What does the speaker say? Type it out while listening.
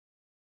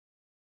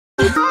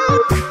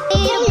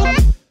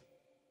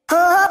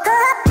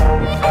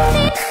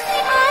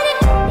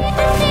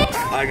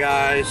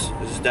guys,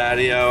 this is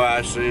Daddy-O,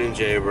 Ashley, and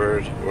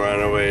Jaybird. We're on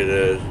our way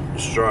to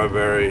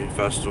Strawberry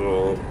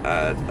Festival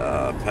at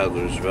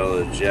Peddler's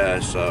Village. Yeah,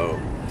 so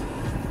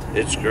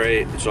it's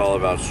great. It's all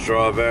about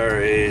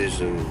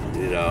strawberries and,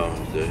 you know,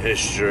 the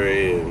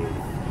history, and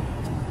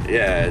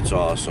yeah, it's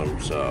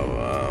awesome.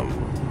 So,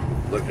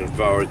 looking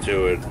forward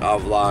to it. I'll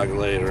vlog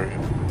later.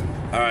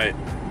 Alright,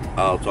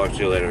 I'll talk to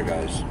you later,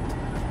 guys.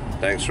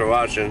 Thanks for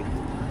watching.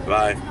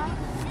 Bye.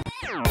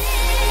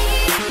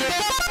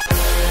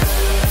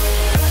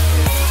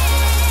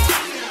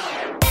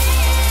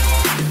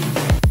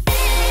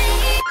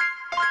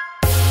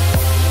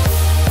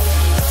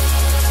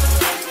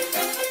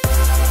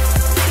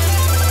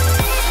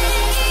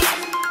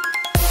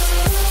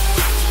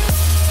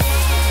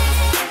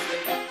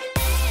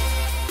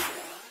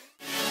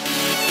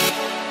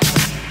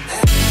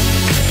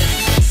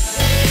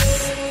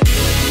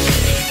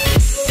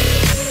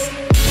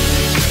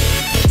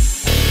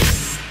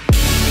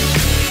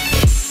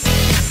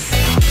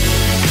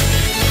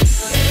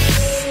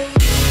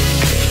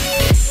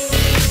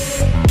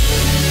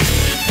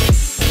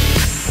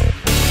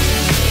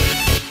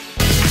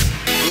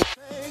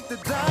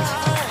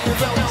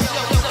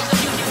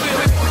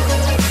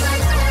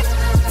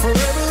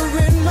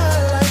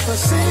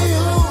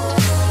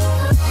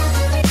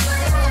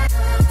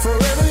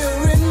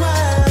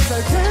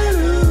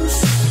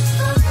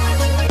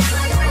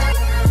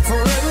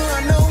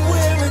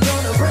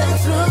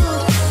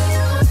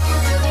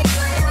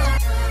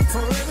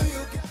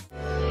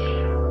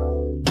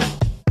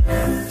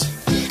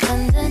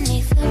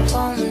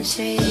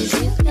 Trees,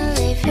 you can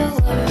leave your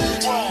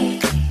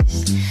worries.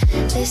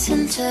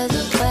 Listen to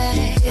the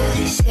way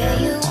they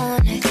say you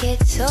wanna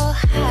get so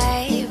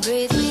high.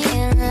 Breathe me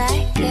in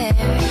like air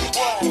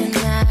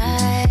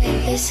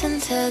tonight. Listen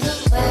to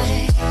the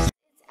way. It's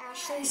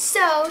Ashley.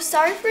 So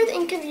sorry for the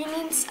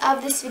inconvenience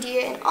of this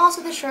video and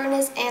also the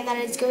shortness and that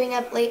it's going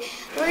up late.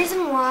 The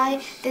reason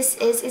why this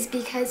is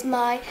because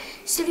my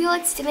studio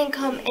lights didn't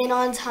come in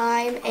on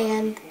time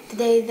and the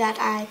day that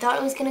I thought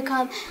it was gonna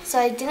come, so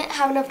I didn't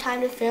have enough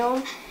time to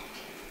film.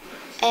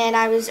 And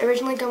I was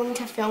originally going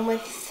to film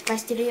with my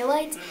studio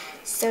lights,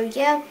 so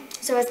yeah,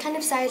 so I was kind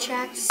of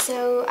sidetracked,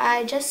 so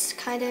I just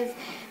kind of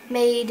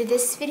made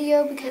this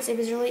video because it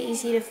was really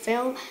easy to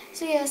film.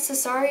 So yeah, so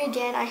sorry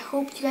again. I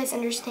hope you guys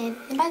understand.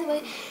 And by the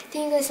way,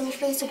 thank you guys so much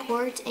for the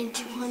support and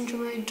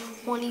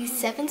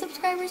 227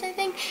 subscribers, I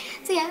think.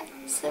 So yeah,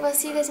 so I'll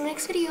see you guys in the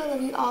next video.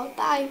 Love you all.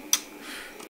 Bye.